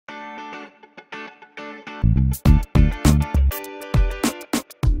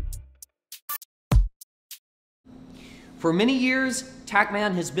For many years,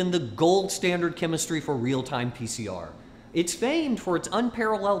 TaqMan has been the gold standard chemistry for real-time PCR. It's famed for its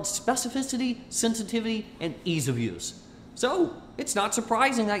unparalleled specificity, sensitivity, and ease of use. So, it's not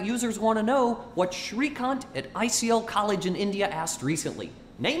surprising that users want to know what Shrikant at ICL College in India asked recently.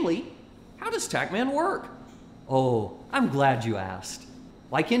 Namely, how does TaqMan work? Oh, I'm glad you asked.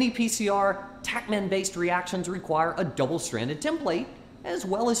 Like any PCR, TaqMan-based reactions require a double-stranded template, as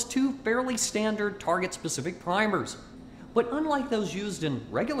well as two fairly standard target-specific primers. But unlike those used in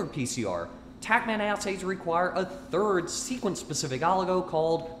regular PCR, TaqMan assays require a third sequence-specific oligo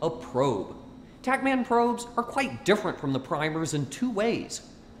called a probe. TaqMan probes are quite different from the primers in two ways.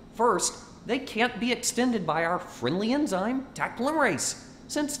 First, they can't be extended by our friendly enzyme, Taq Polymerase,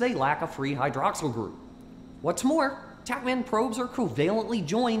 since they lack a free hydroxyl group. What's more, TaqMan probes are covalently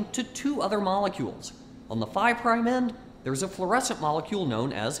joined to two other molecules. On the 5' end, there's a fluorescent molecule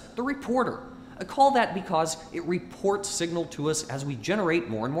known as the reporter. I call that because it reports signal to us as we generate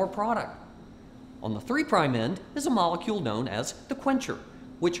more and more product. On the 3' end is a molecule known as the quencher,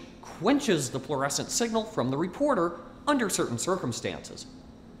 which quenches the fluorescent signal from the reporter under certain circumstances.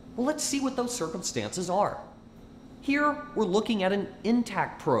 Well, let's see what those circumstances are. Here, we're looking at an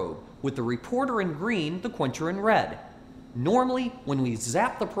intact probe with the reporter in green, the quencher in red. Normally, when we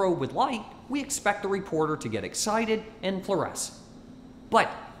zap the probe with light, we expect the reporter to get excited and fluoresce.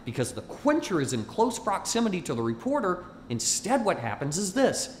 But because the quencher is in close proximity to the reporter, instead what happens is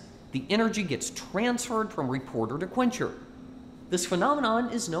this. The energy gets transferred from reporter to quencher. This phenomenon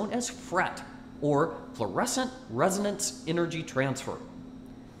is known as FRET, or fluorescent resonance energy transfer.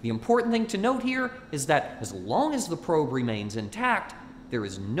 The important thing to note here is that as long as the probe remains intact, there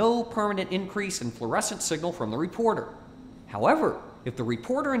is no permanent increase in fluorescent signal from the reporter. However, if the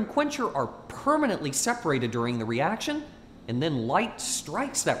reporter and quencher are permanently separated during the reaction, and then light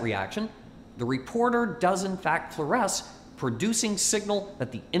strikes that reaction, the reporter does in fact fluoresce, producing signal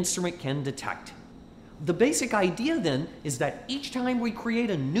that the instrument can detect. The basic idea then is that each time we create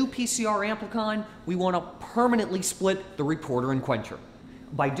a new PCR amplicon, we want to permanently split the reporter and quencher.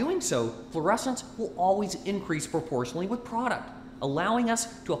 By doing so, fluorescence will always increase proportionally with product, allowing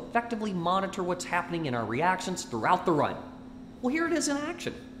us to effectively monitor what's happening in our reactions throughout the run. Well, here it is in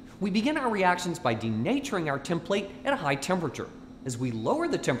action. We begin our reactions by denaturing our template at a high temperature. As we lower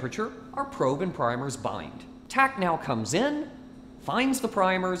the temperature, our probe and primers bind. Taq now comes in, finds the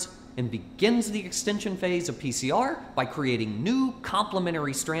primers, and begins the extension phase of PCR by creating new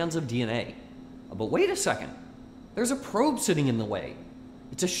complementary strands of DNA. But wait a second, there's a probe sitting in the way.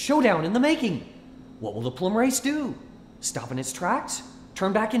 It's a showdown in the making. What will the polymerase do? Stop in its tracks?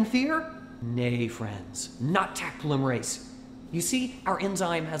 Turn back in fear? Nay, friends, not Taq Polymerase. You see, our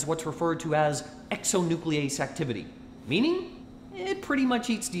enzyme has what's referred to as exonuclease activity, meaning it pretty much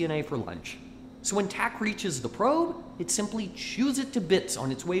eats DNA for lunch. So when Taq reaches the probe, it simply chews it to bits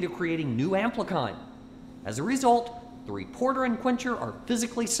on its way to creating new amplicon. As a result, the reporter and quencher are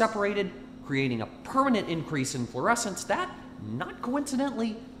physically separated, creating a permanent increase in fluorescence that, not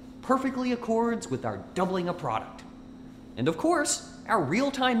coincidentally, perfectly accords with our doubling of product. And of course, our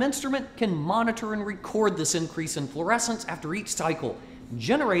real-time instrument can monitor and record this increase in fluorescence after each cycle,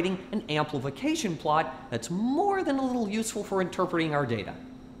 generating an amplification plot that's more than a little useful for interpreting our data.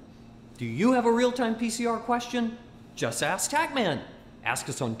 Do you have a real-time PCR question? Just ask TaqMan. Ask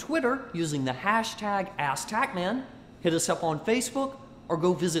us on Twitter using the hashtag AskTaqMan, hit us up on Facebook, or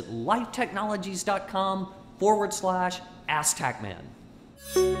go visit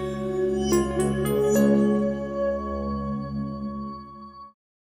lifetechnologies.com/AskTaqMan.